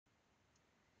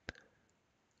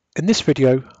In this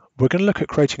video, we're going to look at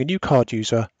creating a new card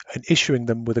user and issuing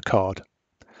them with a card.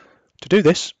 To do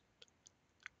this,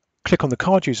 click on the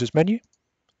Card Users menu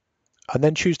and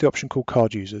then choose the option called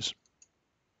Card Users.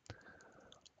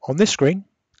 On this screen,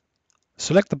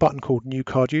 select the button called New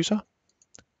Card User,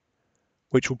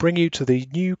 which will bring you to the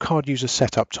New Card User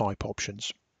Setup Type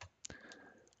options.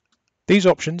 These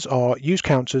options are Use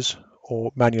Counters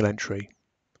or Manual Entry.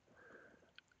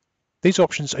 These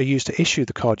options are used to issue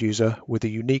the card user with a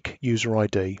unique user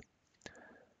ID.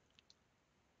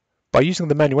 By using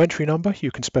the manual entry number, you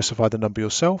can specify the number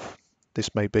yourself.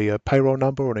 This may be a payroll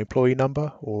number or an employee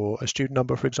number or a student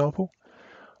number, for example.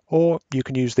 Or you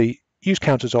can use the Use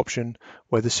Counters option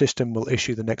where the system will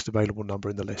issue the next available number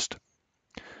in the list.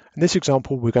 In this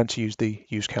example, we're going to use the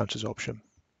Use Counters option.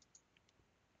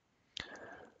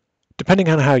 Depending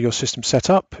on how your system's set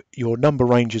up, your number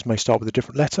ranges may start with a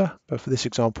different letter, but for this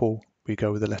example, we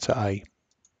go with the letter A.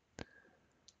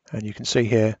 And you can see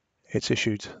here, it's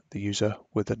issued the user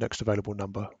with the next available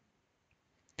number.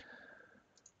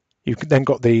 You've then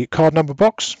got the card number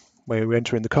box where we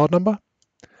enter in the card number.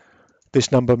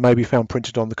 This number may be found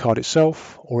printed on the card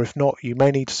itself, or if not, you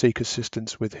may need to seek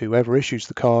assistance with whoever issues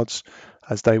the cards,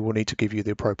 as they will need to give you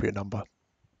the appropriate number.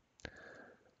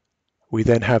 We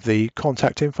then have the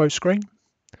contact info screen,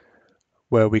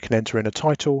 where we can enter in a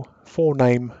title,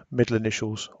 forename, middle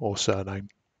initials, or surname.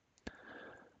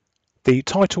 The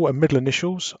title and middle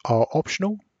initials are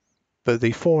optional, but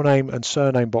the forename and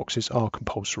surname boxes are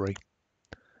compulsory.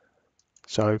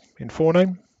 So in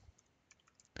forename,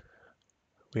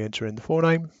 we enter in the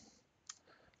forename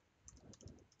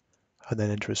and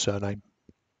then enter a surname.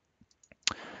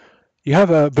 You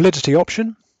have a validity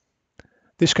option.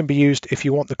 This can be used if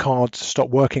you want the card to stop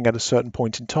working at a certain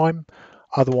point in time.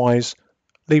 Otherwise,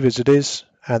 leave as it is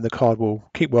and the card will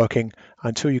keep working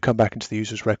until you come back into the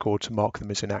user's record to mark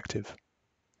them as inactive.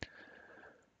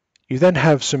 You then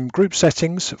have some group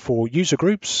settings for user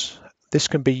groups. This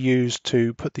can be used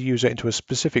to put the user into a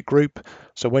specific group.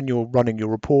 So when you're running your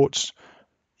reports,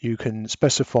 you can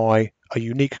specify a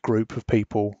unique group of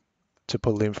people to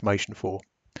pull the information for.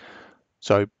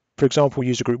 So for example,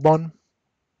 user group 1,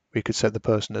 we could set the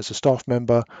person as a staff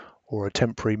member or a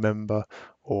temporary member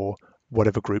or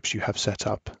whatever groups you have set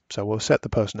up. So we'll set the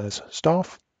person as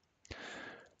staff.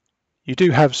 You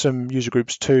do have some user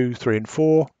groups 2, 3 and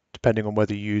 4, depending on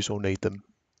whether you use or need them.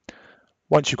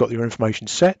 Once you've got your information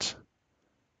set,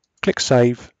 click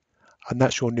Save, and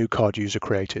that's your new card user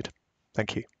created.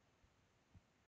 Thank you.